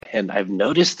and I've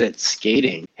noticed that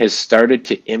skating has started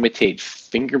to imitate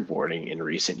fingerboarding in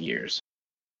recent years.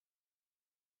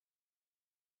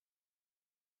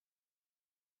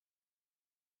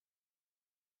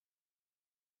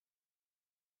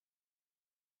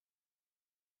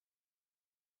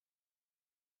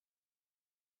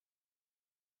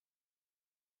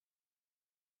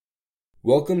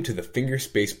 Welcome to the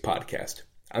Fingerspace Podcast.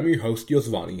 I'm your host,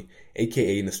 Yosvani,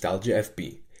 aka Nostalgia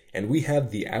FB, and we have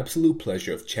the absolute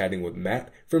pleasure of chatting with Matt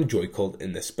from Joycult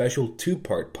in this special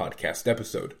two-part podcast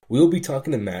episode. We'll be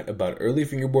talking to Matt about early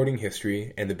fingerboarding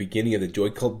history and the beginning of the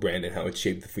Joycult brand and how it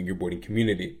shaped the fingerboarding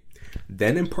community.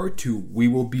 Then in part 2, we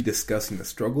will be discussing the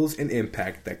struggles and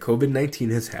impact that COVID-19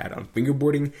 has had on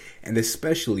fingerboarding, and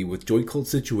especially with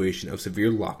Joycult's situation of severe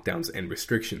lockdowns and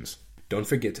restrictions. Don't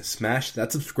forget to smash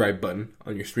that subscribe button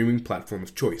on your streaming platform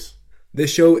of choice. This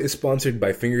show is sponsored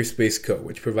by Fingerspace Co.,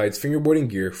 which provides fingerboarding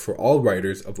gear for all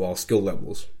riders of all skill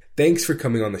levels. Thanks for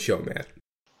coming on the show, Matt.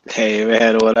 Hey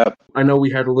man, what up? I know we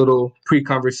had a little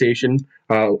pre-conversation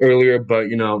earlier, but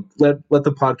let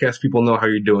the podcast people know how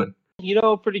you're doing.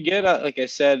 Pretty good. Like I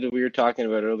said, we were talking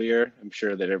about earlier. I'm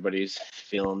sure that everybody's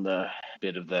feeling the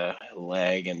bit of the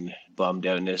lag and bummed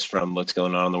outness from what's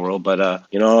going on in the world. But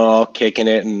all kicking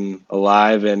it and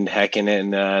alive and hecking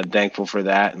it, and thankful for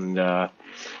that. And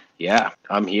yeah,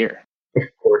 I'm here.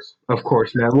 Of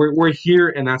course, man. We're here,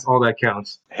 and that's all that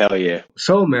counts. Hell yeah.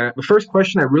 So, Matt, the first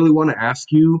question I really want to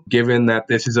ask you, given that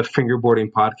this is a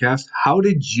fingerboarding podcast, how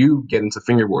did you get into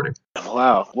fingerboarding?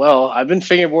 Wow. Well, I've been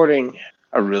fingerboarding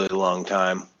a really long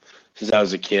time, since I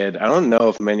was a kid. I don't know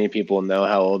if many people know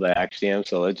how old I actually am,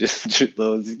 so let's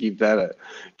let's keep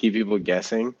people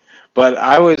guessing. But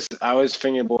I was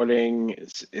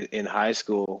fingerboarding in high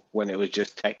school when it was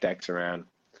just tech decks around.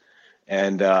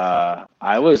 And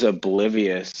I was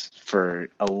oblivious for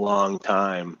a long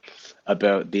time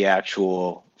about the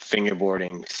actual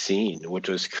fingerboarding scene, which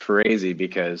was crazy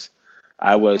because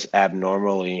I was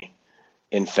abnormally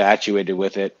infatuated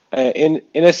with it. In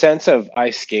a sense of I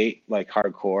skate like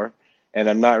hardcore, and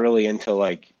I'm not really into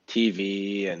like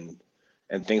TV and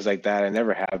things like that. I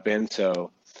never have been.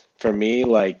 So for me,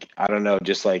 like, I don't know,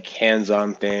 just like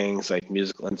hands-on things like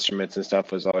musical instruments and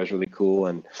stuff was always really cool.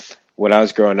 And when I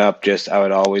was growing up, just I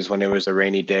would always, when it was a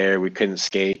rainy day or we couldn't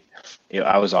skate,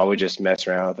 I was always just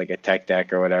messing around with like a tech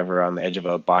deck or whatever on the edge of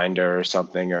a binder or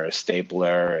something, or a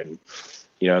stapler, and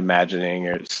imagining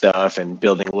or stuff and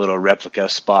building little replica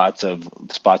spots of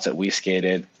spots that we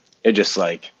skated. It's just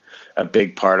like a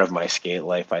big part of my skate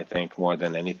life, I think, more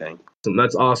than anything.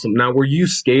 That's awesome. Now, were you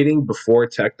skating before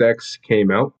tech decks came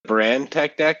out? Brand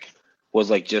tech deck was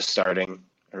like just starting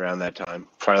around that time,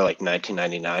 probably like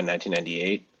 1999,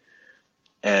 1998.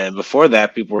 And before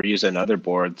that, people were using other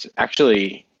boards.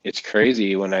 Actually, it's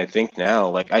crazy when I think now.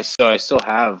 Like I still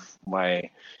have my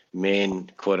main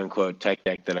quote unquote tech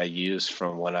deck that I used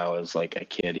from when I was like a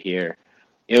kid here.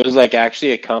 It was like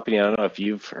actually a company. I don't know if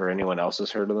you've or anyone else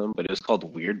has heard of them, but it was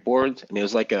called Weird Boards, and it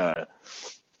was like a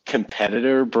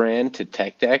competitor brand to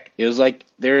Tech Deck. It was like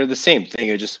they're the same thing.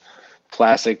 It was just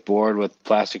plastic board with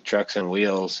plastic trucks and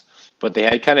wheels, but they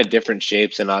had kind of different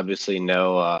shapes and obviously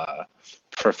no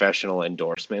professional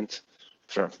endorsements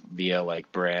via like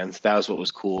brands. That was what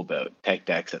was cool about tech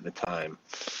decks at the time,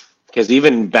 because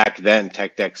even back then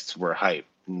tech decks were hype.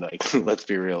 Like let's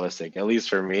be realistic, at least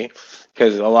for me,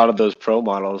 because a lot of those pro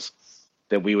models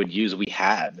that we would use we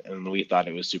had, and we thought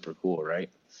it was super cool, right?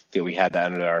 That we had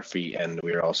that under our feet, and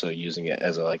we were also using it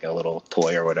as like a little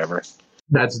toy or whatever.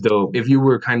 That's dope. If you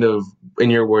were kind of, in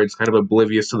your words, kind of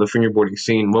oblivious to the fingerboarding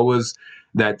scene, what was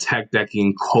that tech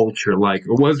decking culture like?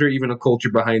 Or was there even a culture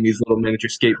behind these little miniature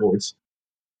skateboards?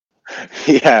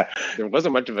 Yeah, there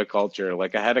wasn't much of a culture.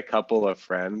 Like I had a couple of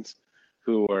friends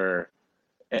who were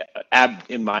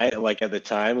in my, like at the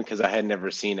time, because I had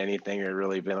never seen anything or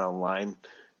really been online,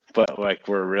 but like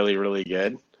were really, really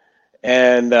good.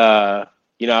 And I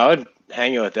would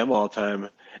hang out with them all the time.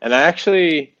 And I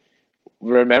actually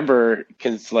remember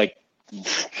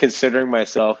considering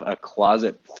myself a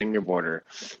closet fingerboarder,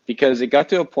 because it got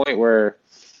to a point where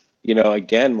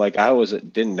again, like I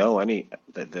didn't know any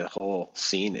that the whole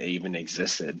scene even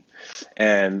existed,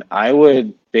 and I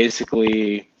would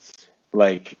basically,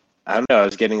 like, I don't know, I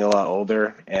was getting a lot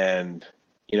older, and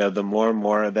the more and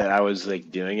more that I was like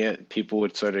doing it, people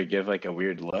would sort of give like a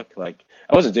weird look. Like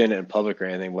I wasn't doing it in public or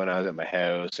anything when I was at my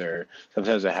house, or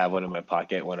sometimes I have one in my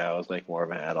pocket when I was like more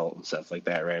of an adult and stuff like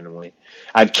that randomly.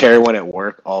 I'd carry one at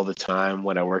work all the time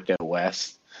when I worked at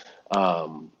West.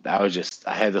 I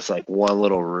had this like one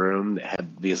little room that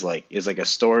had these like, it's like a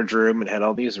storage room and had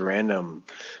all these random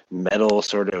metal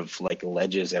sort of like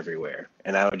ledges everywhere.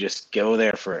 And I would just go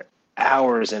there for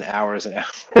hours and hours and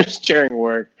hours during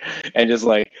work, and just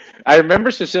like I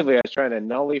remember specifically, I was trying to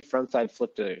nollie frontside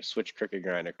flip to switch crooked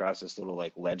grind across this little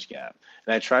like ledge gap,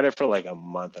 and I tried it for like a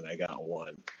month, and I got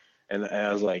one, and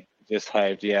I was like just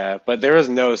hyped, yeah. But there was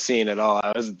no scene at all.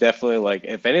 I was definitely like,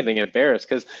 if anything, embarrassed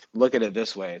because look at it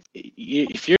this way: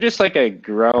 if you're just like a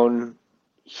grown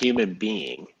human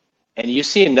being, and you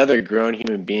see another grown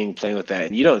human being playing with that,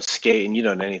 and you don't skate and you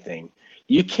don't anything,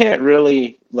 you can't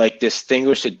really like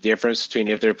distinguish the difference between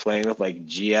if they're playing with like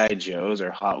GI Joes or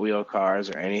Hot Wheel cars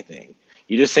or anything.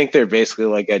 You just think they're basically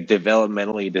like a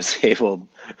developmentally disabled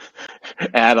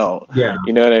adult. Yeah.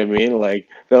 You know what I mean? Like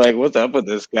they're like, what's up with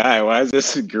this guy? Why is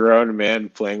this grown man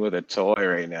playing with a toy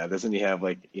right now? Doesn't he have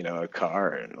like, a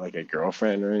car and like a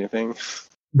girlfriend or anything?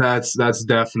 That's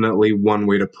definitely one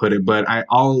way to put it. But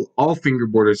all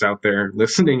fingerboarders out there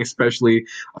listening, especially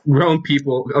grown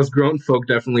people, us grown folk,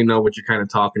 definitely know what you're kind of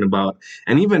talking about.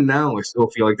 And even now, I still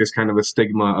feel like there's kind of a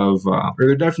stigma of, or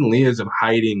there definitely is, of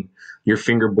hiding your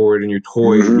fingerboard and your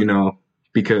toy, Hmm.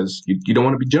 because you don't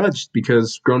want to be judged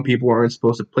because grown people aren't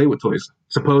supposed to play with toys,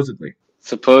 supposedly.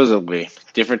 Supposedly,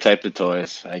 different types of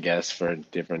toys, I guess, for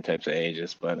different types of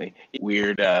ages, but a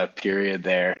weird period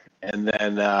there. And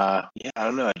then, yeah, I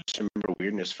don't know. I just remember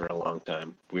weirdness for a long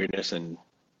time. Weirdness and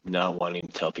not wanting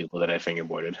to tell people that I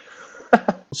fingerboarded.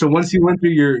 So once you went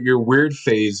through your weird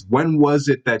phase, when was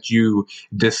it that you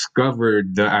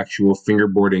discovered the actual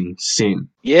fingerboarding scene?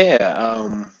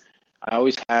 Yeah, I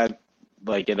always had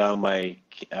like it on my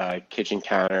kitchen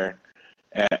counter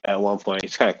at one point.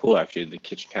 It's kind of cool, actually, the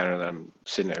kitchen counter that I'm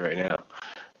sitting at right now.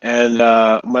 And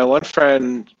my one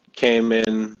friend came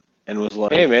in and was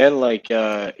like, "Hey man, like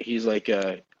he's like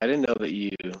I didn't know that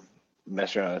you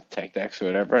mess around with tech decks or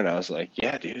whatever." And I was like,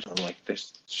 "Yeah, dude." I'm like,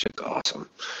 "This shit's awesome."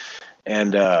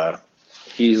 And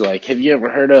he's like, "Have you ever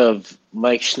heard of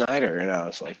Mike Schneider?" And I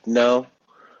was like, "No,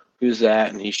 who's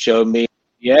that?" And he showed me,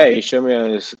 yeah, he showed me on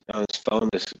his phone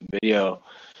this video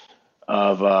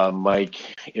of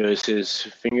Mike. It was his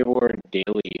fingerboard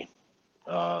daily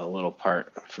little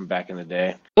part from back in the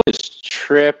day. I was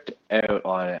tripped out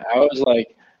on it. I was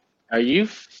like, "Are you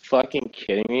fucking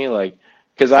kidding me?" Like,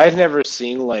 because I've never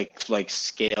seen like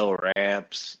scale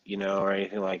ramps, or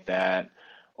anything like that,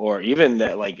 or even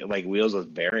that like wheels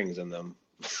with bearings in them.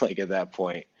 Like at that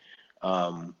point,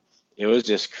 um, it was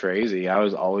just crazy. I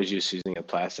was always just using a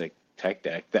plastic tech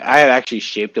deck that I had actually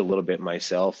shaped a little bit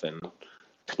myself and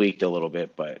tweaked a little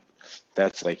bit, but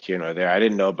that's like here nor there. I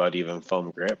didn't know about even foam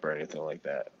grip or anything like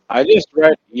that. I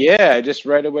just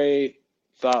right away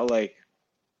thought like,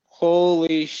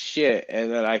 holy shit.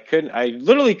 And then I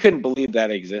literally couldn't believe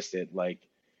that existed. Like,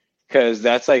 because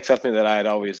that's like something that I had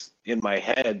always in my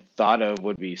head thought of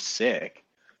would be sick,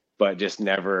 but just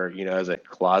never, as a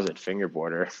closet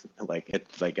fingerboarder,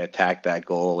 like attack that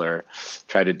goal or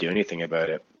try to do anything about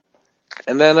it.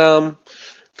 And then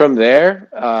from there,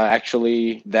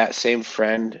 actually, that same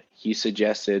friend, he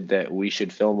suggested that we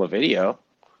should film a video.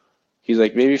 He's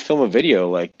like, maybe film a video,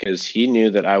 like, because he knew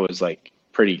that I was like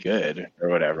pretty good or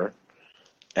whatever.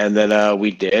 And then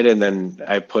we did, and then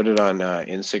I put it on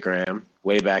Instagram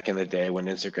way back in the day when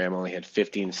Instagram only had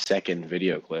 15-second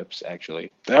video clips,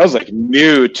 actually. That was like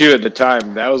new too at the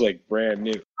time. That was like brand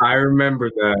new. I remember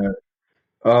that.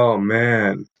 Oh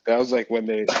man. That was like when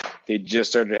they just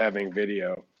started having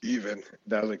video. Even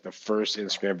that was like the first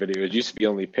Instagram video. It used to be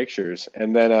only pictures,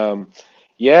 and then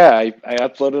yeah, I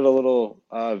uploaded a little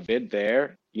vid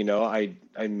there.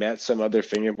 I met some other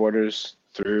fingerboarders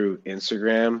through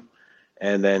Instagram,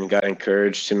 and then got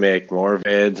encouraged to make more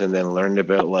vids, and then learned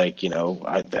about like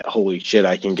holy shit,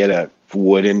 I can get a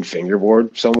wooden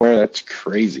fingerboard somewhere. That's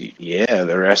crazy. Yeah,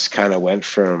 the rest kind of went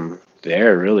from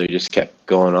there. Really, just kept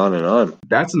going on and on.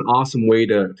 That's an awesome way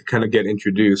to kind of get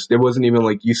introduced. It wasn't even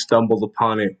like you stumbled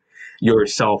upon it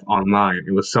yourself online.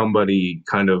 It was somebody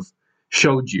kind of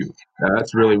showed you.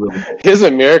 That's really, really cool. It's a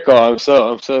miracle. I'm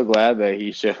so glad that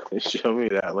he showed me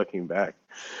that. Looking back,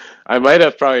 I might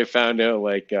have probably found out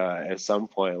like at some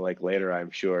point, like later,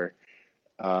 I'm sure,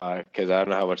 because I don't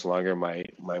know how much longer my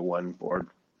one board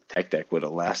tech deck would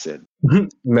have lasted.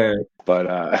 Man. But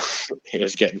it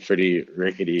was getting pretty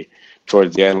rickety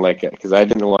towards the end, like because I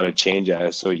didn't want to change it. I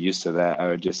was so used to that. I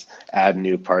would just add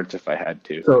new parts if I had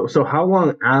to. So how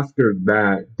long after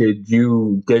that did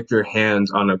you get your hands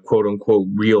on a quote unquote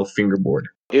real fingerboard?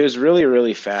 It was really,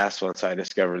 really fast once I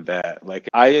discovered that. Like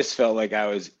I just felt like I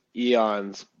was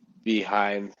eons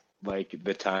behind like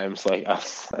the times. Like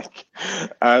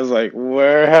I was like,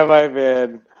 where have I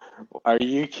been? Are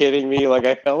you kidding me? Like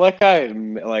I felt like I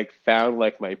like found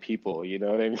like my people, you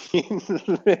know what I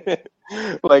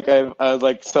mean? Like I was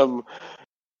like some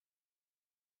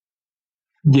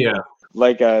Yeah.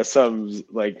 some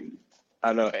like I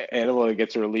don't know, animal that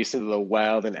gets released into the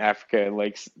wild in Africa and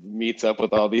like meets up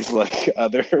with all these like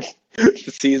other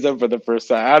sees them for the first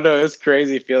time. I don't know, it's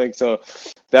crazy feeling. So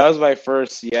that was my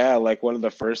first, yeah, like one of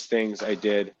the first things I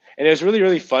did. And it was really,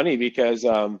 really funny because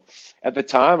at the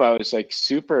time I was like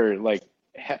super like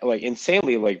like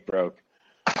insanely like broke.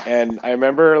 And I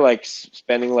remember like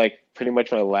spending like pretty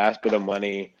much my last bit of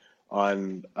money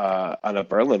on a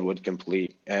Berlin would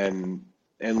complete and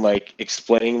like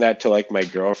explaining that to like my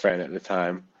girlfriend at the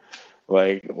time.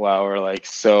 Like, wow, we're like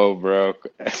so broke.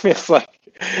 It's like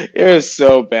it was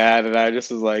so bad, and I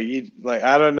just was like, like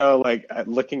I don't know, like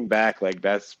looking back, like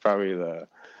that's probably the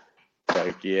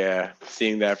like yeah,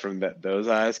 seeing that from those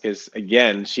eyes, because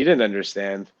again, she didn't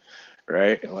understand,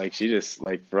 right? Like she just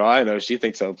like for all I know, she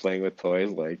thinks I'm playing with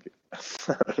toys, like.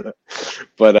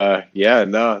 But yeah,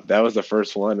 no, that was the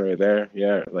first one right there.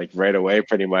 Yeah, like right away,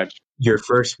 pretty much. Your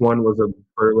first one was a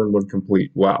Berlin would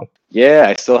complete. Wow. Yeah,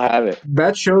 I still have it.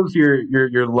 That shows your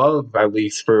love, at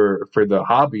least for the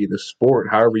hobby, the sport,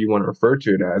 however you want to refer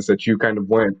to it as, that you kind of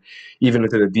went even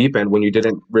into the deep end when you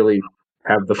didn't really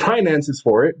have the finances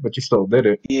for it, but you still did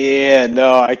it. Yeah,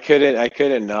 no, I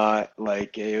couldn't not.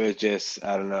 Like it was just,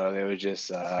 I don't know, it was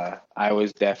just I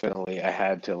was definitely I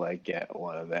had to like get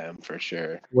one of them for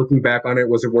sure. Looking back on it,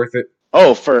 was it worth it?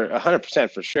 Oh, for 100%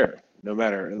 for sure. No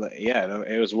matter, like, yeah, no,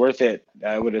 it was worth it.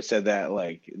 I would have said that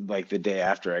like the day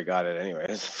after I got it,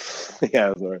 anyways.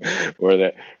 Yeah, it was worth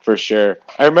it for sure.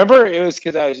 I remember it was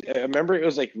because I remember it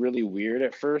was like really weird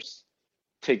at first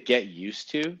to get used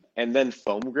to, and then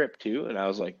foam grip too, and I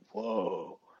was like,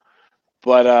 whoa.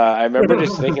 But I remember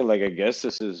just thinking, like, I guess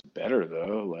this is better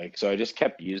though. Like, so I just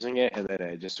kept using it, and then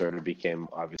it just sort of became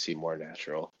obviously more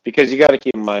natural. Because you got to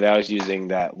keep in mind, I was using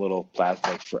that little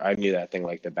plastic for, I knew that thing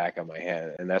like the back of my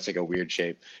hand, and that's like a weird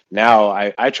shape. Now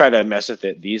I try to mess with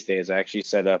it these days. I actually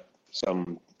set up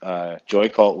some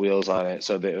Joy-Cult wheels on it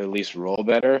so they at least roll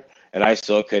better, and I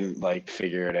still couldn't like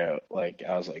figure it out. Like,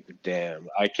 I was like, damn,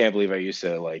 I can't believe I used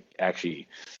to like actually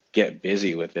get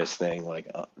busy with this thing.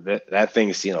 Like that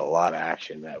thing's seen a lot of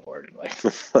action. That board, like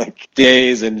like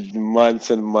days and months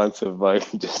of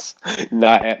like just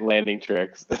not at landing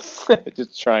tricks,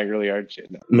 just trying really hard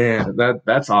shit. No. Man,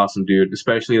 that's awesome, dude.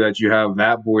 Especially that you have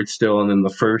that board still, and then the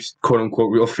first quote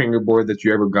unquote real fingerboard that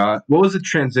you ever got. What was the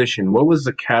transition? What was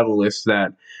the catalyst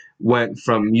that went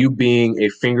from you being a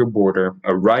fingerboarder,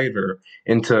 a writer,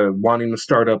 into wanting to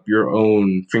start up your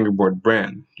own fingerboard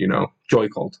brand? You know, Joy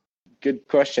Cult. Good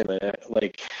question.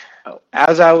 Like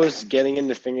as I was getting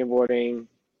into fingerboarding,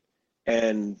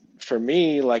 and for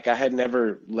me, like I had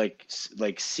never like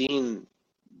seen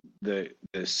the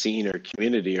scene or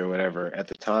community or whatever at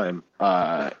the time.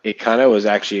 It kind of was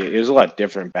actually it was a lot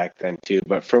different back then too.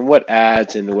 But from what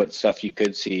ads and what stuff you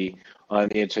could see on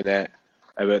the internet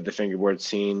about the fingerboard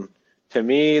scene, to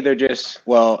me they're just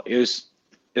well, it was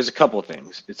a couple of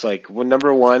things. It's like well,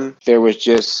 number one, there was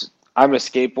just I'm a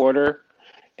skateboarder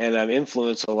and I'm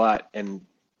influenced a lot and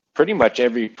pretty much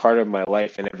every part of my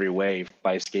life in every way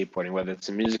by skateboarding, whether it's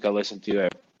the music I listen to,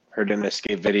 I've heard in a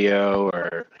skate video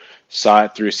or saw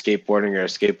it through skateboarding or a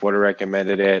skateboarder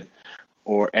recommended it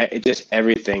or it just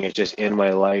everything is just in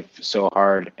my life so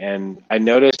hard. And I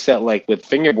noticed that like with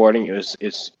fingerboarding, it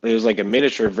was like a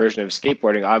miniature version of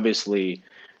skateboarding, obviously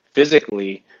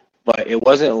physically, but it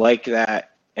wasn't like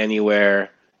that anywhere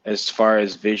as far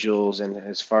as visuals and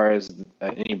as far as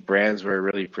any brands were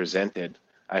really presented.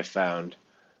 I found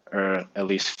or at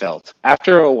least felt.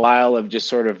 After a while of just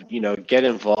sort of, get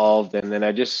involved, and then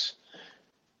I just,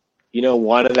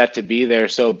 wanted that to be there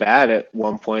so bad at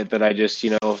one point that I just,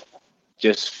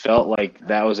 just felt like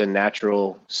that was a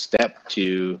natural step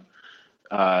to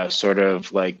sort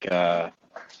of like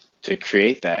to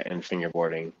create that in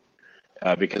fingerboarding.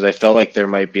 Because I felt like there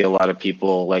might be a lot of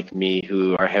people like me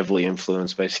who are heavily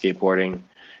influenced by skateboarding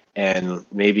and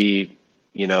maybe,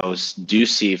 do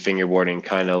see fingerboarding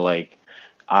kind of like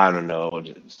I don't know.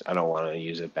 I don't want to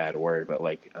use a bad word, but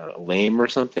like lame or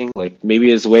something. Like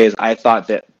maybe as way as I thought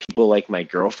that people like my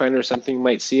girlfriend or something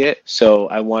might see it. So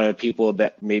I wanted people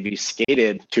that maybe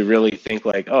skated to really think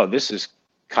like, oh, this is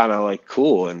kind of like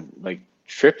cool and like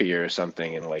trippy or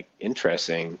something and like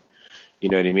interesting. You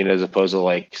know what I mean? As opposed to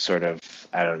like sort of,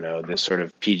 I don't know, this sort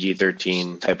of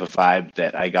PG-13 type of vibe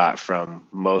that I got from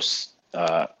most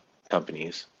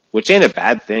companies, which ain't a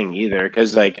bad thing either,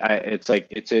 because like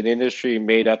it's an industry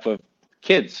made up of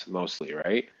kids mostly,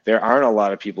 right? There aren't a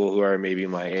lot of people who are maybe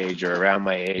my age or around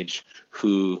my age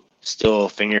who still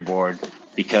fingerboard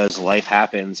because life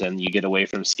happens and you get away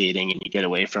from skating and you get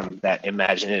away from that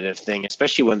imaginative thing,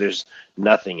 especially when there's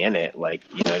nothing in it. Like,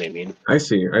 you know what I mean? I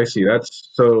see. That's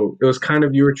so. It was kind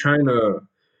of you were trying to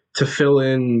to fill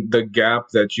in the gap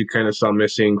that you kind of saw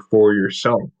missing for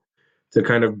yourself, to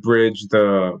kind of bridge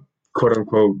the quote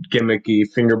unquote gimmicky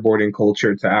fingerboarding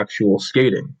culture to actual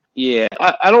skating. Yeah,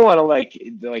 I don't want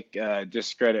to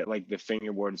discredit like the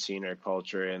fingerboard scene or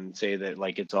culture and say that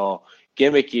like it's all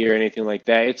gimmicky or anything like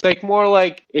that. It's like more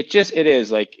like it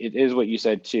is like it is what you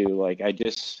said too. Like I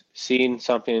just seen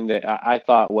something that I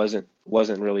thought wasn't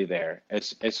really there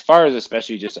as far as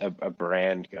especially just a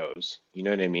brand goes. You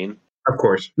know what I mean? Of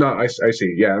course. No, I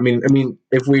see. Yeah.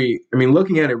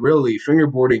 Looking at it really,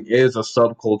 fingerboarding is a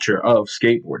subculture of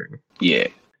skateboarding. Yeah.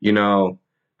 You know,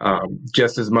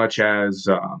 just as much as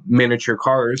miniature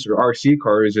cars or RC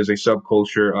cars is a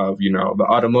subculture of, the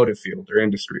automotive field or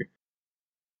industry.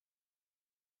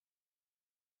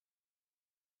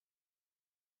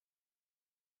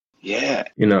 Yeah.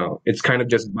 It's kind of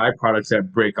just byproducts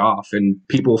that break off, and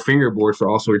people fingerboard for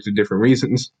all sorts of different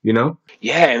reasons, Yeah,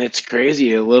 and it's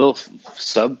crazy. A little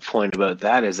sub point about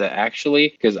that is that actually,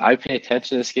 because I pay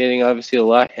attention to skating obviously a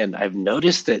lot, and I've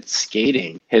noticed that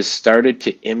skating has started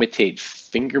to imitate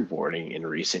fingerboarding in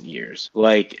recent years.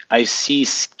 Like, I see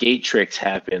skate tricks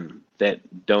happen that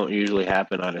don't usually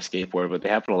happen on a skateboard, but they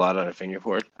happen a lot on a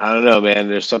fingerboard. I don't know, man.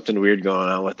 There's something weird going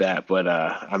on with that, but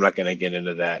I'm not going to get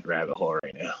into that rabbit hole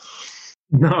right now.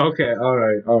 No, okay, all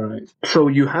right. So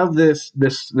you have this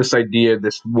idea,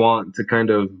 this want to kind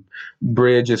of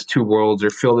bridge these two worlds or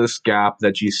fill this gap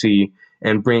that you see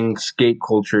and bring skate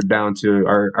culture down to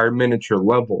our miniature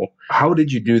level. How did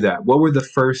you do that? What were the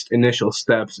first initial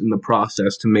steps in the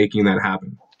process to making that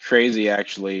happen? Crazy,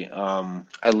 actually.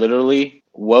 I literally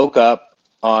woke up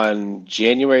on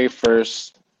January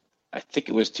 1st, I think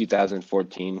it was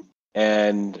 2014,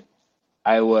 and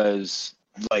I was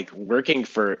like working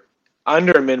for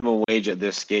under a minimum wage at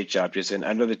this skate shop, just an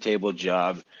under the table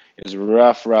job. It was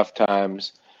rough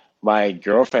times. My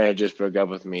girlfriend had just broke up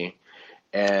with me,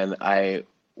 and I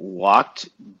walked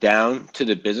down to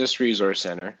the Business Resource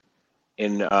Center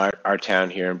in our town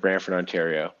here in Brantford,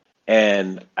 Ontario.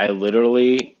 And I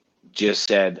literally just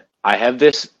said, I have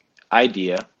this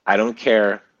idea. I don't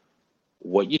care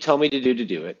what you tell me to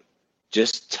do it.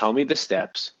 Just tell me the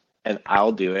steps and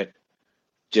I'll do it.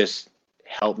 Just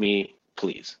help me,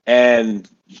 please. And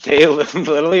they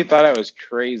literally thought I was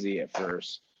crazy at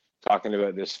first talking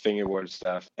about this fingerboard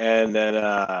stuff. And then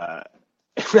I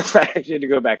actually had to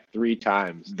go back 3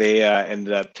 times. They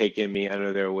ended up taking me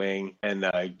under their wing and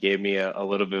gave me a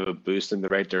little bit of a boost in the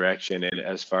right direction and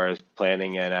as far as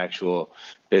planning and actual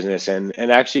business and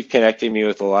actually connecting me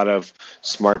with a lot of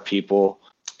smart people.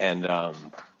 And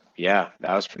yeah,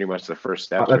 that was pretty much the first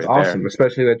steps That's right awesome, there.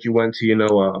 especially that you went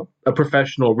to, a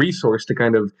professional resource to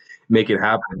kind of make it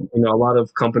happen. A lot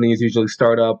of companies usually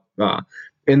start up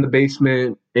in the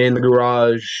basement, in the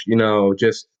garage,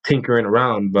 just tinkering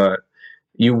around, but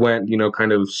you went,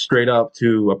 kind of straight up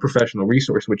to a professional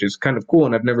resource, which is kind of cool.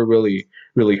 And I've never really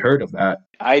heard of that.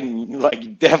 I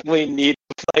like definitely need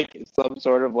like some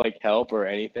sort of like help or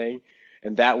anything.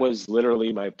 And that was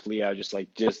literally my plea. I was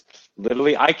just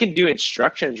literally, I can do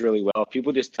instructions really well.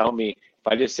 People just tell me if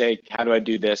I just say, how do I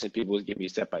do this? And people give me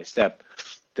step by step,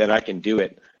 then I can do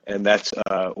it. And that's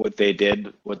what they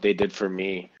did. What they did for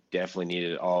me. Definitely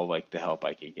needed all like the help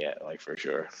I could get, like for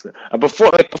sure.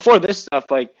 Before this stuff,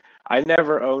 like I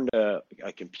never owned a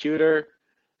computer,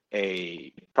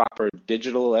 a proper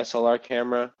digital SLR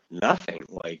camera, nothing.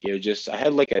 Like it was just I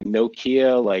had like a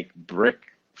Nokia like brick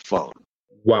phone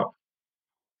Wow.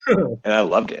 and I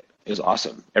loved it. It was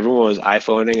awesome. Everyone was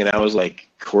iPhoning and I was like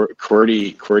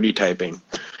QWERTY typing.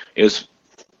 It was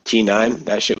T9.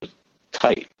 That shit was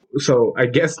tight. So I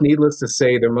guess needless to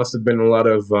say, there must have been a lot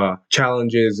of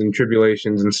challenges and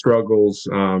tribulations and struggles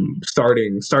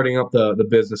starting up the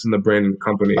business and the brand and the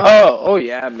company. Oh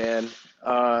yeah, man.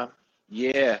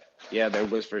 Yeah, yeah, there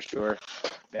was for sure.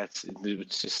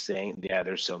 It's just saying. Yeah,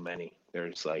 there's so many.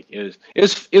 There's like it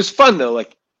was fun though.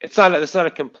 Like it's not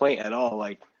a complaint at all.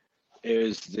 Like it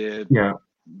was the Yeah.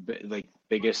 like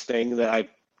biggest thing that I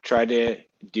tried to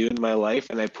do in my life,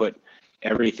 and I put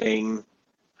everything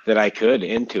that I could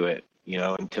into it.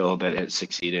 Until that it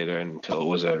succeeded or until it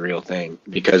was a real thing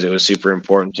because it was super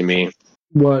important to me.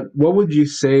 What would you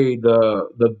say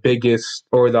the biggest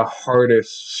or the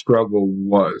hardest struggle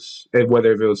was?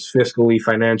 Whether it was fiscally,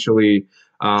 financially,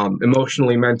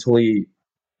 emotionally, mentally,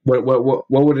 what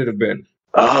would it have been?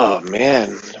 Oh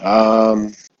man,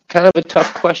 kind of a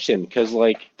tough question because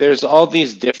like there's all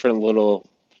these different little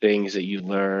things that you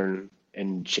learn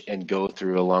and go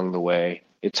through along the way.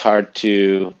 It's hard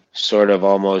to sort of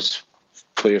almost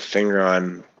put your finger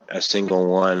on a single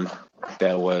one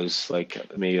that was like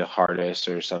maybe the hardest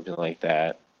or something like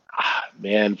that.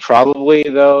 Man, probably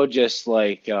though, just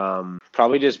like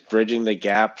probably just bridging the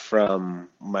gap from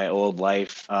my old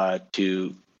life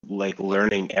to like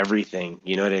learning everything,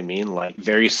 you know what I mean? Like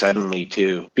very suddenly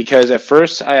too. Because at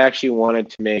first I actually wanted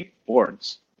to make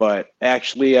boards, but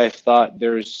actually I thought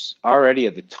there's already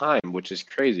at the time, which is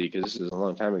crazy because this is a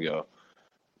long time ago,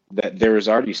 that there was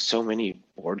already so many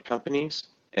board companies,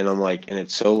 and I'm like, and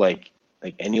it's so like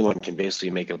anyone can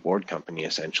basically make a board company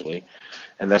essentially,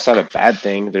 and that's not a bad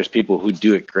thing. There's people who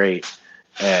do it great,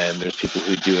 and there's people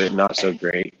who do it not so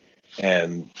great,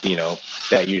 and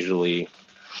that usually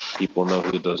people know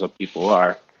who those people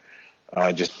are,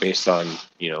 just based on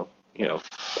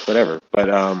whatever. But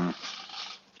I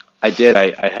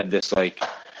had this like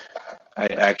I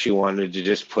actually wanted to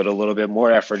just put a little bit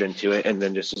more effort into it, and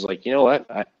then just was like, you know what,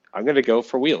 I'm gonna go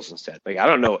for wheels instead. Like I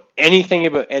don't know anything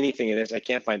about anything in this. I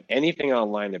can't find anything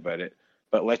online about it,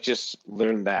 but let's just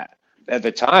learn that. At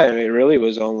the time, it really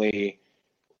was only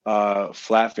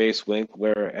flat face,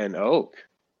 Winkler, and Oak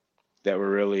that were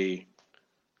really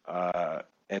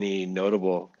any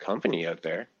notable company out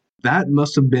there. That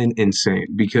must have been insane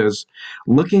because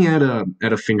looking at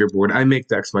a fingerboard, I make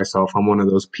decks myself. I'm one of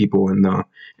those people in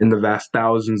the vast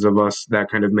thousands of us that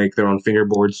kind of make their own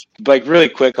fingerboards. Like really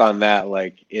quick on that,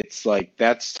 like it's like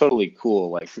that's totally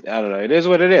cool. Like I don't know, it is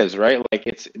what it is, right? Like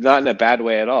it's not in a bad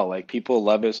way at all. Like people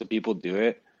love it, so people do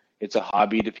it. It's a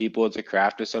hobby to people, it's a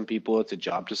craft to some people, it's a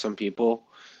job to some people.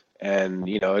 And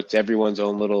it's everyone's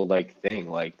own little like thing.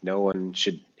 Like no one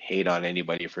should hate on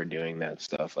anybody for doing that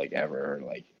stuff like ever.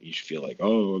 Like you should feel like,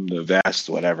 oh, I'm the best,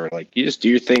 whatever. Like you just do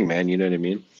your thing, man. You know what I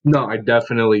mean? No, I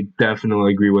definitely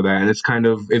agree with that. And it's kind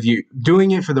of if you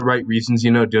doing it for the right reasons,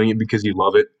 doing it because you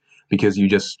love it, because you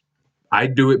just I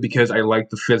do it because I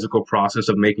like the physical process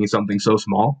of making something so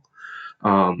small.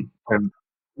 And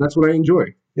that's what I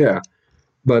enjoy. Yeah.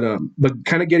 But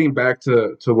kind of getting back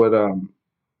to what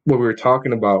we were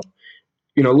talking about,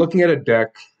 looking at a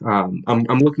deck, I'm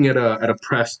looking at a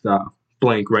pressed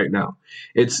blank right now.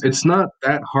 It's not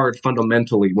that hard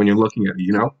fundamentally when you're looking at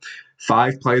it.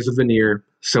 5 plies of veneer,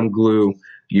 some glue,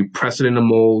 you press it in a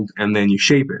mold, and then you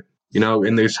shape it.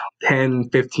 And there's 10,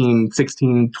 15,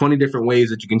 16, 20 different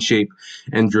ways that you can shape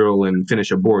and drill and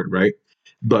finish a board, right?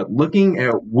 But looking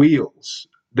at wheels,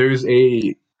 there's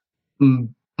a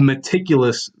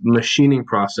meticulous machining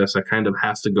process that kind of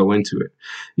has to go into it.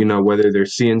 Whether they're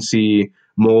CNC,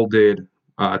 molded,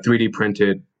 3D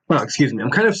printed. Well, excuse me.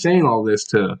 I'm kind of saying all this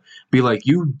to be like,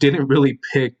 you didn't really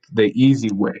pick the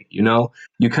easy way.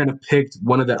 You kind of picked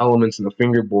one of the elements in the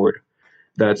fingerboard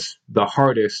that's the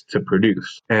hardest to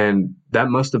produce, and that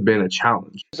must have been a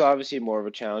challenge. It was obviously more of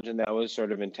a challenge, and that was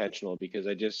sort of intentional because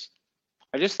I just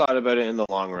thought about it in the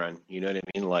long run. You know what I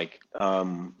mean? Like,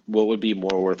 what would be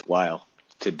more worthwhile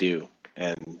to do,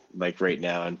 and like right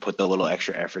now, and put the little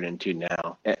extra effort into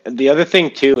now. And the other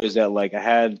thing too is that like I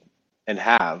had and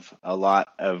have a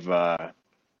lot of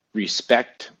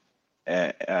respect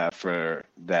for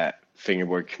that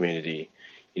fingerboard community.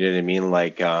 You know what I mean?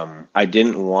 Like, I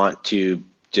didn't want to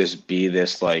just be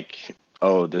this like,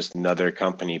 oh, this another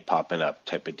company popping up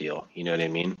type of deal. You know what I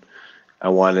mean? I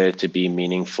wanted it to be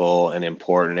meaningful and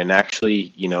important and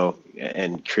actually,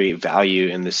 and create value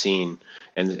in the scene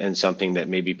and something that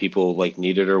maybe people like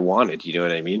needed or wanted. You know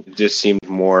what I mean? It just seemed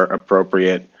more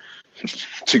appropriate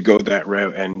to go that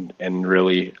route and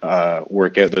really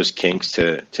work out those kinks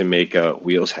to make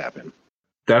wheels happen.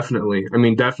 Definitely. I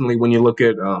mean, definitely when you look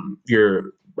at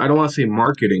your I don't want to say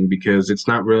marketing because it's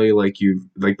not really like you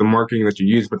like the marketing that you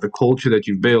use, but the culture that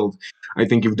you build, I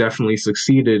think you've definitely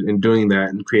succeeded in doing that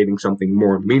and creating something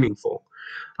more meaningful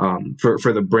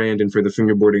for the brand and for the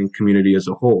fingerboarding community as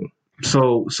a whole.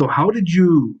 So how did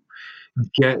you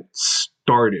get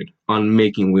started on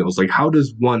making wheels? Like how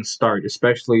does one start,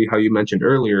 especially how you mentioned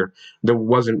earlier, there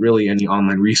wasn't really any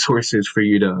online resources for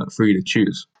you to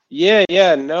choose.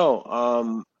 Yeah,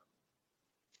 no.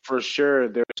 For sure,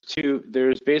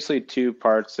 there's basically two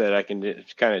parts that I can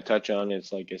kind of touch on.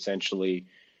 It's like essentially,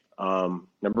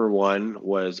 number one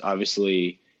was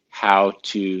obviously how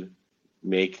to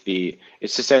make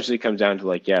it's essentially comes down to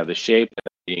like, yeah, the shape and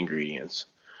the ingredients.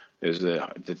 There's the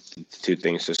two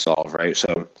things to solve, right?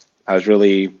 So I was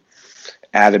really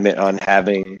adamant on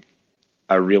having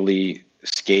a really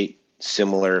skate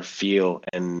similar feel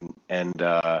and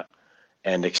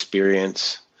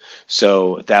experience.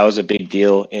 So that was a big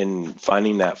deal in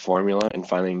finding that formula and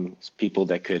finding people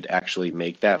that could actually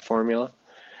make that formula.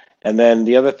 And then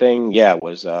the other thing, yeah,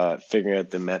 was figuring out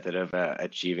the method of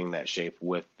achieving that shape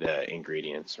with the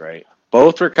ingredients, right?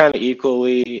 Both were kind of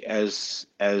equally as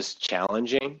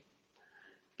challenging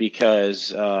because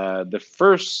the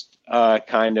first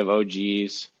kind of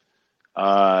OGs,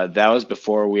 that was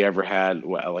before we ever had,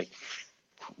 well, like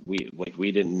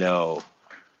we didn't know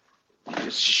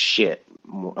shit.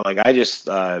 Like I just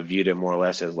viewed it more or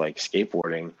less as like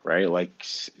skateboarding, right? Like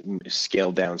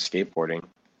scaled down skateboarding.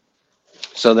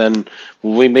 So then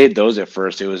when we made those at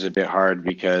first, it was a bit hard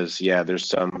because yeah, there's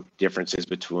some differences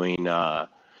between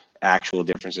actual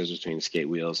differences between skate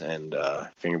wheels and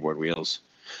fingerboard wheels.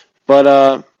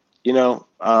 But you know,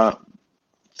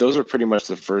 those are pretty much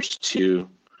the first two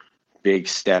big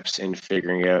steps in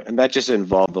figuring out, and that just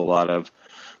involved a lot of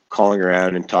calling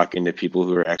around and talking to people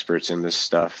who are experts in this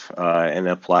stuff, and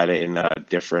applied it in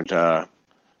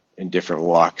different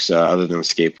walks other than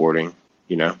skateboarding.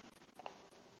 You know.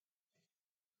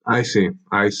 I see.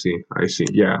 I see. I see.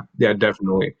 Yeah. Yeah,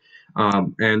 definitely.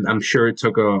 And I'm sure it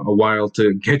took a while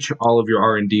to get all of your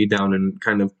R&D down and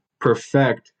kind of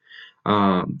perfect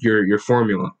your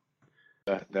formula.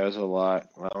 That was a lot.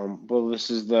 Well, this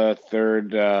is the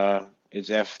third. It's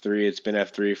F3. It's been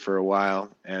F3 for a while,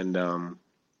 and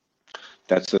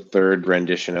that's the third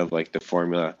rendition of like the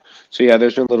formula. So yeah,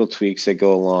 there's been little tweaks that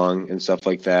go along and stuff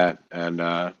like that,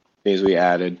 and things we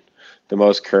added. The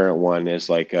most current one is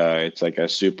like it's like a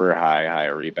super high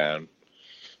rebound.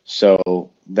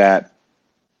 So that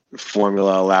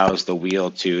formula allows the wheel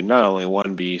to not only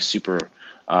one be super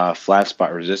flat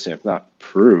spot resistant, if not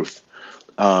proof,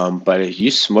 but if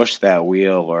you smush that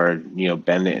wheel or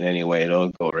bend it in any way, it'll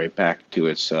go right back to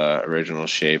its original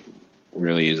shape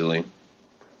really easily.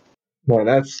 Well,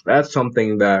 that's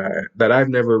something that I've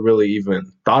never really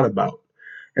even thought about,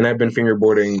 and I've been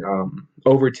fingerboarding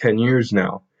over 10 years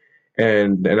now.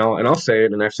 And I'll say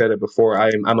it, and I've said it before.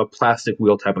 I'm a plastic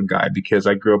wheel type of guy because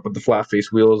I grew up with the flat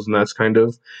face wheels, and that's kind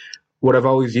of what I've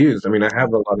always used. I mean, I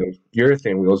have a lot of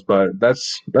urethane wheels, but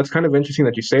that's kind of interesting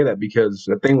that you say that because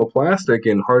the thing with plastic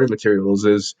and harder materials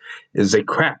is they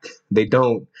crack. They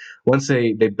don't once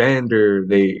they bend or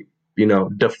they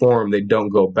deform. They don't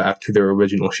go back to their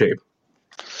original shape.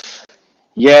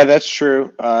 Yeah, that's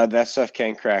true. That stuff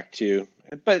can crack too,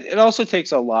 but it also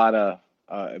takes a lot of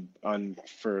on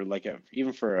for like a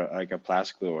even for like a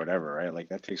plastic glue or whatever, right? Like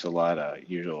that takes a lot of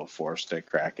usual force to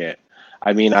crack it.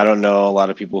 I mean, I don't know a lot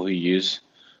of people who use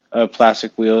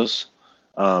plastic wheels,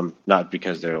 not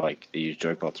because they're like they use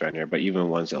joy bolts around here, but even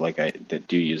ones that that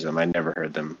do use them, I never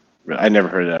heard them. I never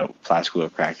heard a plastic wheel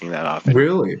cracking that often.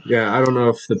 Really? Yeah, I don't know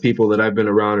if the people that I've been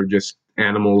around are just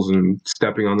animals and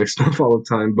stepping on their stuff all the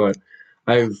time, but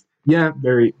I've yeah,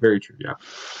 very very true. Yeah.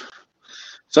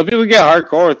 Some people get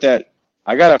hardcore with that.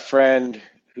 I got a friend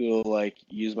who'll like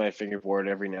use my fingerboard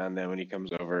every now and then when he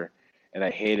comes over, and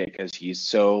I hate it because he's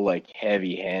so like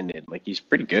heavy-handed. Like he's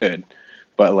pretty good,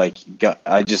 but like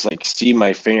I just like see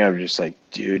my finger. I'm just like,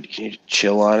 dude, can you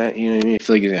chill on it? You know what I mean? I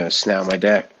feel like he's gonna snap my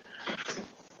deck.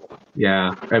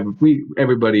 Yeah,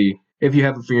 everybody. If you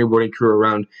have a fingerboarding crew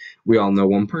around, we all know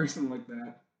one person like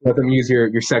that. Let them use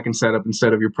your second setup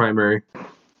instead of your primary.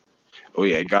 Oh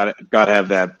yeah, gotta have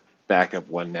that backup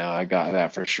one now. I got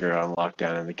that for sure on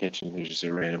lockdown in the kitchen. There's just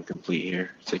a random complete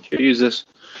here. It's like, here, use this.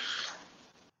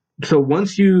 So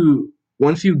once you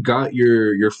got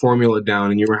your formula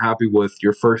down and you were happy with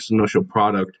your first initial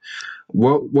product,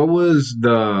 what was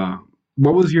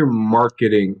your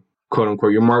marketing, quote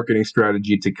unquote, your marketing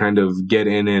strategy to kind of get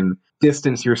in and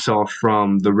distance yourself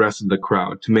from the rest of the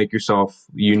crowd to make yourself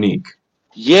unique?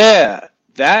 Yeah,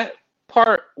 that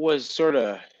part was sort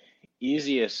of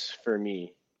easiest for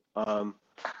me. Um,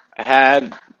 I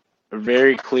had a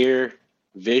very clear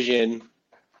vision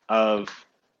of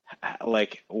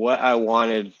like what I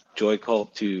wanted Joy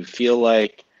Cult to feel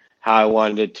like, how I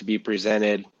wanted it to be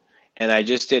presented, and I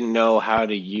just didn't know how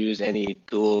to use any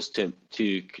tools to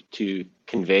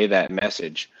convey that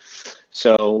message.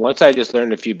 So once I just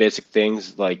learned a few basic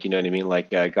things, like you know what I mean,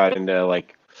 like I got into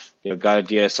like got a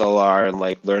DSLR and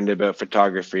like learned about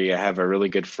photography. I have a really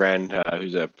good friend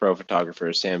who's a pro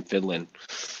photographer, Sam Fidlin.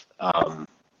 Um,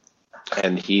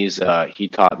 and he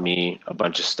taught me a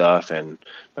bunch of stuff. And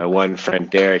my one friend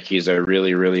Derek, he's a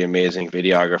really amazing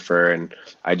videographer, and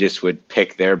I just would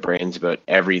pick their brains about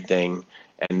everything,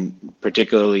 and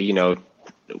particularly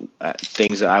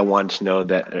things that I wanted to know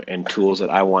that and tools that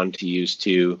I wanted to use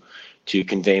to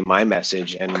convey my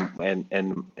message and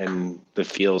the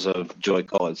feels of Joy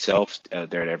Call itself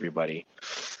out there to everybody.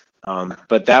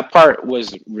 But that part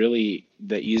was really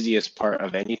the easiest part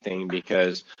of anything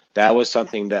because that was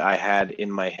something that I had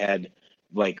in my head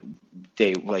like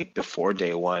before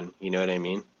day one. You know what I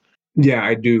mean? Yeah,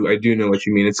 I do know what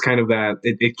you mean. It's kind of that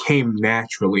it came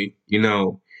naturally, you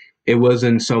know. It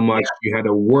wasn't so much you had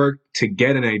to work to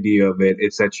get an idea of it,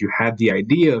 it's that you had the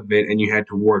idea of it and you had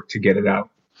to work to get it out.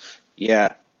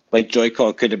 Yeah, like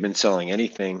Joycall could have been selling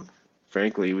anything.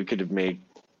 Frankly, we could have made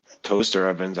toaster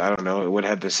ovens. I don't know. It would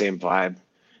have the same vibe.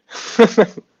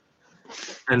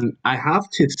 And I have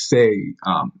to say,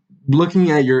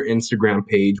 looking at your Instagram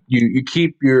page, you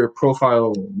keep your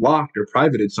profile locked or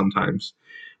privated sometimes,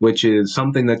 which is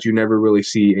something that you never really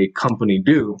see a company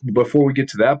do. Before we get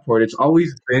to that part, it's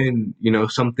always been,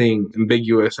 something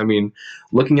ambiguous. I mean,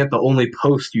 looking at the only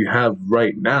post you have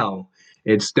right now,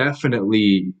 it's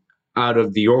definitely out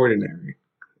of the ordinary,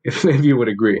 if you would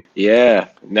agree. Yeah,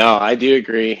 no, I do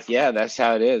agree. Yeah, that's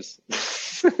how it is.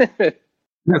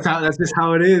 That's just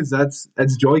how it is.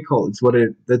 That's Joy Cult. It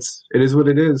is what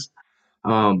it is.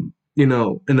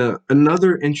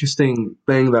 Another interesting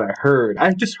thing that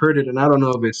I've just heard it, and I don't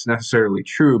know if it's necessarily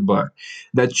true, but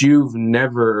that you've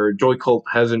never, Joy Cult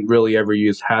hasn't really ever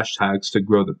used hashtags to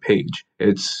grow the page.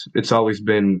 It's always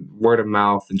been word of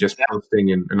mouth and just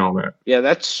posting and all that. Yeah,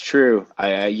 that's true.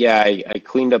 I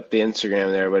cleaned up the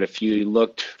Instagram there, but if you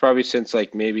looked probably since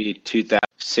like maybe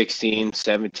 2016,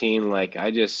 17, like I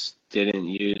just didn't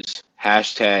use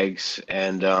hashtags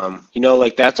and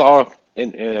like that's all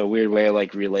in a weird way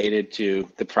like related to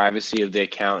the privacy of the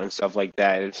account and stuff like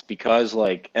that. It's because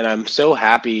like and I'm so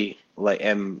happy like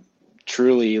am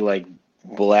truly like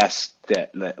blessed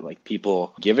that like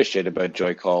people give a shit about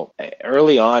Joy Cult.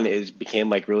 Early on, it became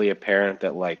like really apparent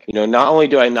that like not only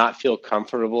do I not feel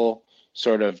comfortable,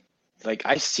 sort of like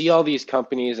I see all these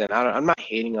companies, and I'm not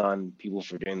hating on people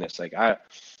for doing this. Like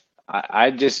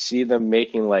I just see them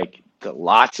making like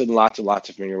lots and lots and lots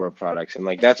of fingerboard products, and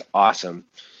like that's awesome.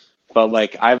 But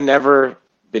like I've never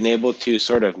been able to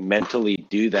sort of mentally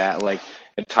do that. Like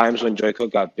at times when Joy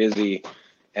Cult got busy,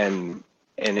 and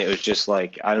it was just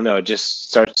like I don't know, it just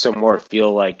starts to more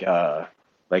feel like a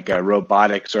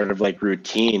robotic sort of like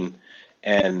routine,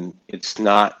 and it's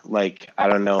not like I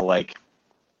don't know, like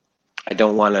I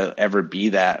don't want to ever be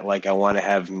that. Like I want to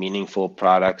have meaningful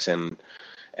products and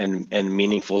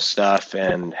meaningful stuff,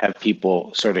 and have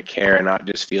people sort of care and not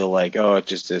just feel like oh it's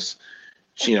just this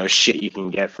shit you can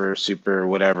get for super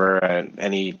whatever at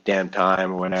any damn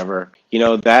time or whatever.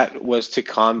 That was to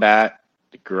combat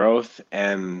the growth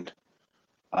and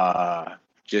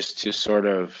just to sort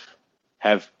of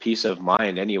have peace of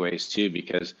mind anyways too,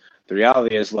 because the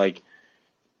reality is like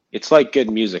it's like good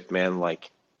music, man.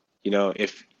 Like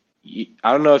if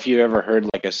I don't know if you've ever heard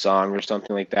like a song or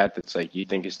something like that that's like you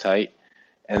think is tight,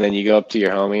 and then you go up to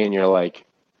your homie and you're like,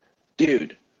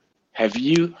 dude, have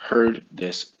you heard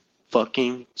this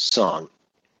fucking song?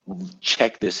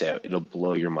 Check this out, it'll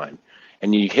blow your mind.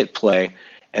 And you hit play,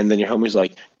 and then your homie's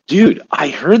like, dude, I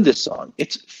heard this song,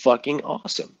 it's fucking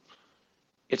awesome.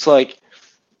 It's like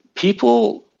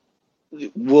people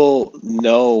will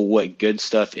know what good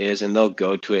stuff is and they'll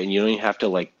go to it, and you don't even have to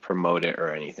like promote it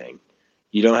or anything.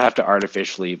 You don't have to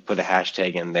artificially put a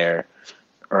hashtag in there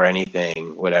or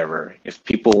anything, whatever. If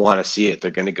people want to see it,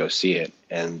 they're going to go see it,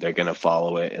 and they're going to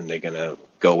follow it, and they're going to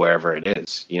go wherever it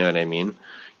is. You know what I mean?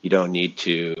 You don't need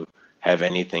to have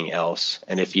anything else.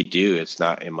 And if you do, it's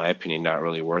not, in my opinion, not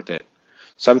really worth it.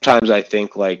 Sometimes I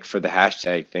think like for the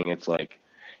hashtag thing, it's like,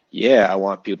 yeah, I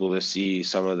want people to see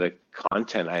some of the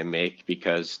content I make,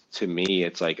 because to me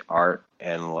it's like art,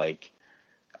 and like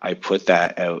I put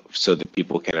that out so that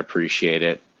people can appreciate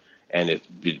it, and it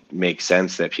makes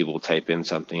sense that people type in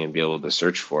something and be able to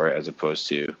search for it as opposed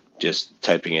to just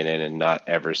typing it in and not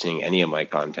ever seeing any of my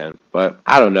content. But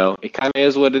I don't know, it kind of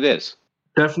is what it is.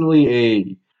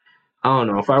 Definitely I don't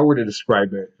know if I were to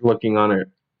describe it, looking on it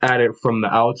at it from the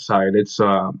outside, it's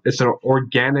an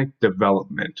organic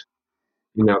development.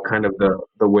 Kind of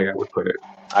the way I would put it.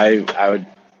 I would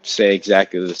say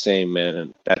exactly the same, man,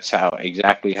 and that's how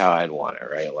exactly how I'd want it,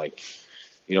 right? Like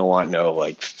you don't want no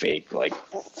like fake like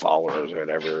followers or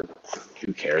whatever.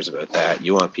 Who cares about that?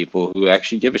 You want people who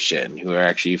actually give a shit and who are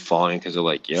actually following because they're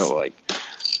like, yo, like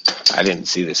I didn't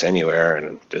see this anywhere,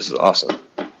 and this is awesome.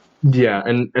 Yeah,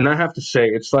 and I have to say,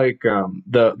 it's like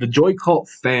the Joy Cult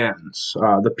fans,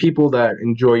 the people that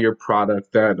enjoy your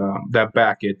product, that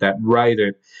back it, that write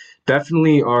it,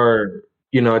 definitely are.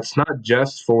 It's not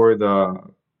just for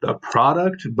the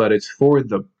product, but it's for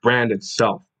the brand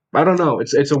itself. I don't know.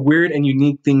 It's a weird and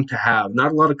unique thing to have.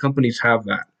 Not a lot of companies have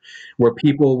that, where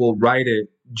people will write it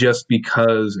just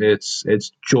because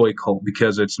it's Joy Cult,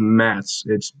 because it's mass.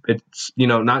 It's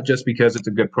not just because it's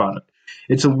a good product.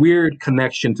 It's a weird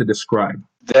connection to describe.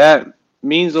 That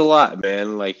means a lot,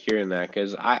 man, like hearing that,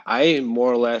 because I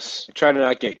more or less try to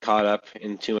not get caught up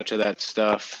in too much of that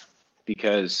stuff,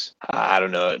 because I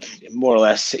don't know, more or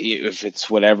less, if it's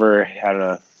whatever, I don't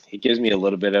know, it gives me a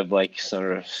little bit of like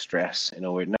sort of stress in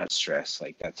a way, not stress,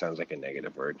 like that sounds like a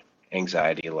negative word,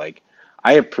 anxiety. Like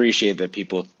I appreciate that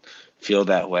people feel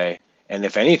that way. And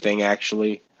if anything,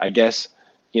 actually, I guess,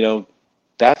 you know,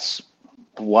 that's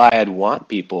why I'd want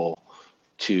people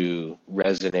to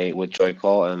resonate with Joy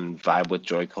Cult and vibe with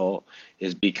Joy Cult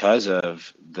is because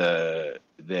of that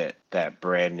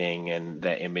branding and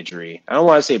that imagery. I don't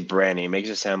want to say branding; it makes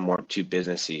it sound more too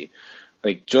businessy.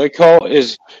 Like Joy Cole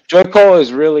is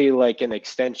really like an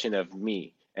extension of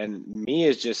me. And me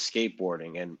is just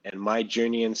skateboarding and my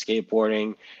journey in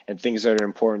skateboarding and things that are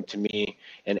important to me.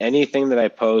 And anything that I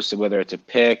post, whether it's a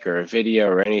pic or a video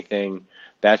or anything,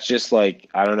 that's just like,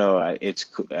 I don't know,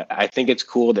 I think it's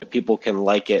cool that people can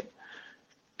like it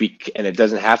and it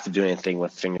doesn't have to do anything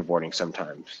with fingerboarding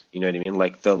sometimes. You know what I mean?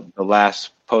 Like the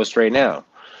last post right now,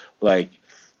 like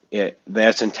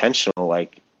that's intentional.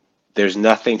 Like there's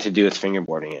nothing to do with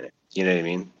fingerboarding in it. You know what I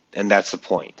mean? And that's the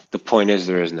point. The point is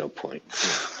there is no point.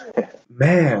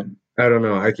 Man, I don't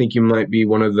know. I think you might be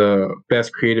one of the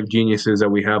best creative geniuses that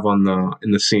we have in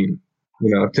the scene.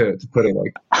 To put it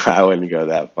like I wouldn't go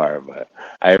that far, but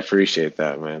I appreciate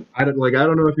that, man. I don't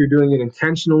know if you're doing it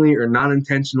intentionally or not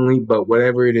intentionally, but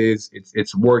whatever it is,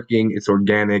 it's working, it's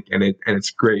organic, and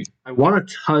it's great. I want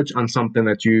to touch on something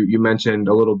that you mentioned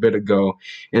a little bit ago,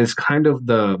 and it's kind of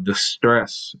the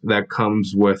stress that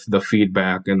comes with the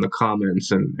feedback and the comments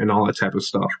and all that type of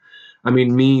stuff. I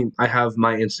mean, I have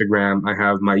my Instagram, I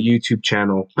have my YouTube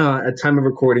channel. At time of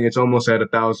recording, it's almost at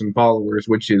 1,000 followers,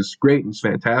 which is great and it's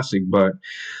fantastic. But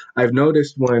I've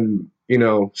noticed when,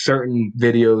 certain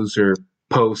videos or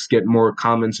posts get more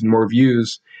comments and more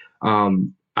views,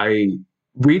 I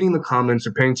reading the comments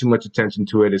or paying too much attention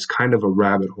to it is kind of a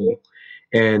rabbit hole.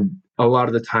 And a lot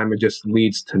of the time it just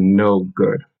leads to no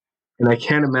good. And I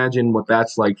can't imagine what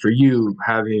that's like for you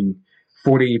having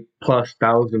 40 plus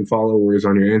thousand followers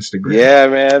on your Instagram. Yeah,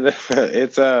 man.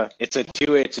 It's a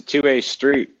two-way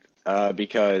street.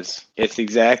 Because it's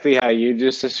exactly how you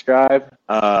just described.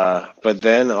 But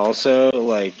then also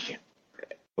like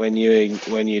when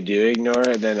you do ignore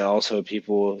it, then also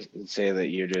people say that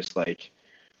you're just like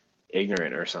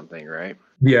ignorant or something, right?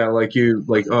 Yeah, oh,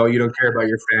 you don't care about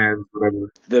your fans,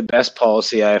 whatever. The best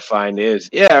policy I find is,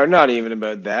 yeah, or not even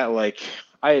about that. Like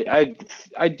I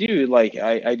do like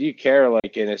I do care,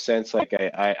 like in a sense, like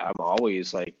I'm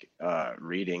always like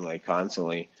reading like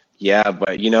constantly. Yeah,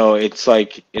 but it's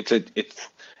like it's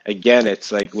again,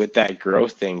 it's like with that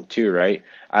growth thing too, right?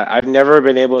 I've never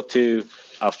been able to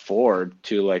afford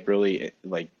to like really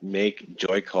like make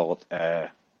Joy Cult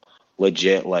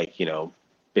legit, like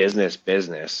business,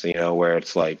 where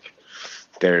it's like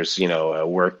there's a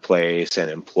workplace and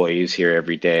employees here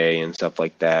every day and stuff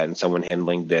like that, and someone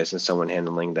handling this and someone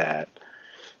handling that.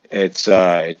 It's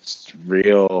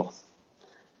real,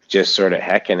 just sort of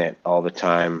hecking it all the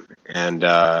time. And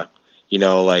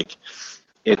like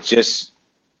it's just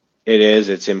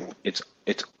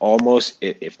it's almost,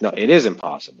 if not, it is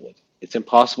impossible. It's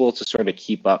impossible to sort of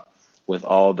keep up with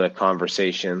all the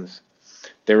conversations.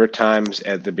 There were times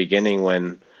at the beginning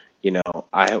when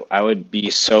I would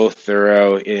be so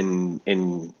thorough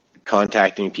in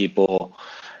contacting people,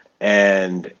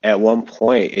 and at one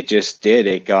point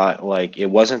it got like, it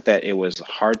wasn't that it was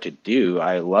hard to do.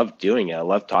 I loved doing it. I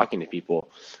loved talking to people,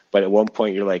 but at one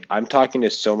point you're like, I'm talking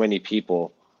to so many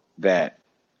people that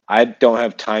I don't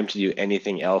have time to do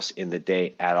anything else in the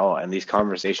day at all. And these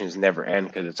conversations never end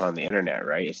because it's on the internet,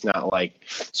 right? It's not like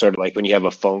sort of like when you have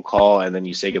a phone call and then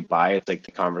you say goodbye. It's like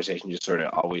the conversation just sort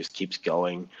of always keeps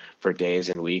going for days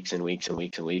and weeks and weeks and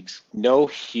weeks and weeks. No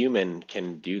human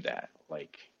can do that.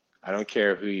 Like, I don't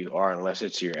care who you are unless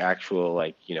it's your actual,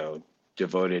 like,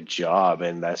 devoted job.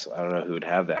 And I don't know who would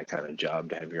have that kind of job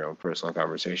to have your own personal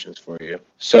conversations for you.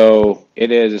 So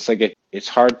it's like it's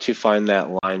hard to find that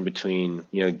line between,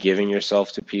 giving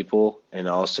yourself to people and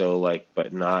also like,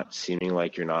 but not seeming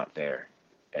like you're not there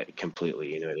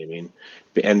completely, you know what I mean?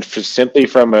 And simply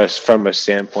from a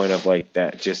standpoint of like,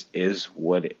 that just is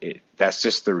that's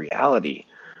just the reality.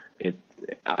 It,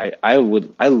 I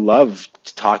love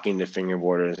talking to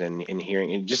fingerboarders and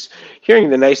hearing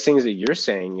the nice things that you're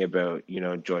saying about,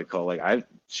 Joy Cult. Like,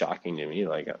 shocking to me,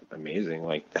 like amazing.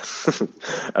 Like,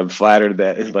 I'm flattered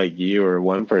that like you or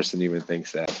one person even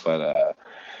thinks that, but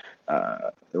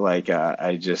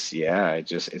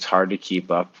it's hard to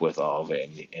keep up with all of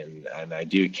it, and I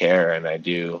do care and I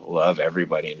do love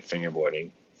everybody in fingerboarding.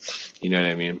 You know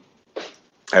what I mean?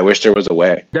 I wish there was a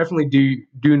way. Definitely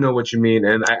do know what you mean,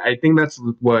 and I think that's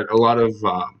what a lot of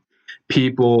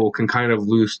people can kind of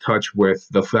lose touch with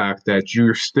the fact that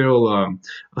you're still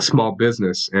a small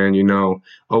business and,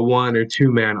 a 1 or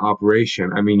 2 man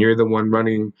operation. I mean, you're the one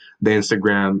running the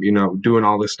Instagram, doing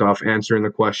all this stuff, answering the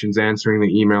questions, answering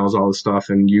the emails, all this stuff.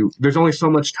 And there's only so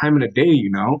much time in a day,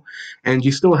 and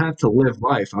you still have to live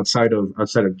life outside of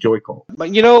Joycult.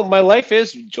 But my life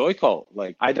is Joycult.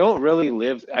 Like, I don't really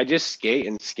live, I just skate,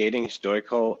 and skating is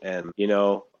Joycult. And,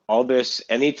 all this,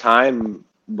 anytime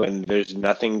when there's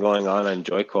nothing going on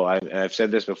Joycult, I've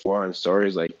said this before on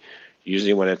stories, like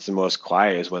usually when it's the most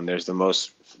quiet is when there's the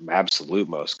most absolute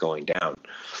most going down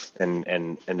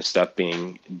and stuff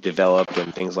being developed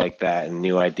and things like that and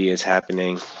new ideas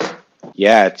happening.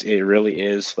 Yeah, it really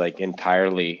is like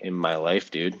entirely in my life,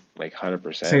 dude. Like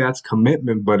 100%. Say that's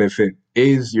commitment, but if it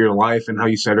is your life and how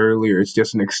you said earlier, it's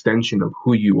just an extension of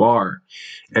who you are,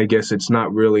 I guess it's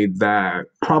not really that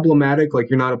problematic. Like,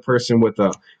 you're not a person with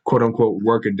a quote unquote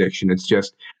work addiction. It's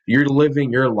just you're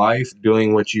living your life,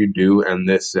 doing what you do, and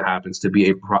this happens to be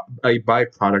a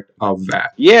byproduct of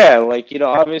that. Yeah, like,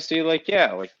 obviously, like,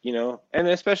 yeah, like, and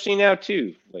especially now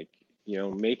too, like,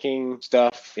 making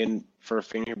stuff for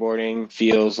fingerboarding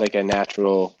feels like a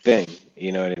natural thing.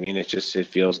 You know what I mean? It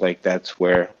feels like that's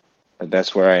where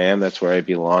I am, that's where I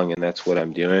belong, and that's what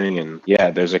I'm doing. And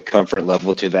yeah, there's a comfort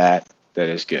level to that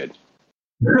is good.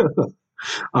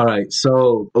 All right,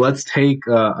 so let's take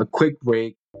a quick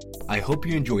break. I hope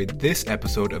you enjoyed this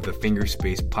episode of the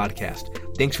Fingerspace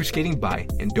podcast. Thanks for skating by,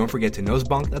 and don't forget to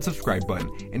nosebonk that subscribe button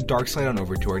and dark slide on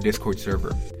over to our Discord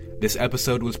server. This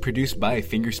episode was produced by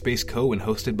Fingerspace Co. and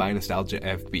hosted by Nostalgia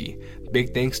FB.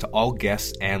 Big thanks to all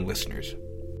guests and listeners.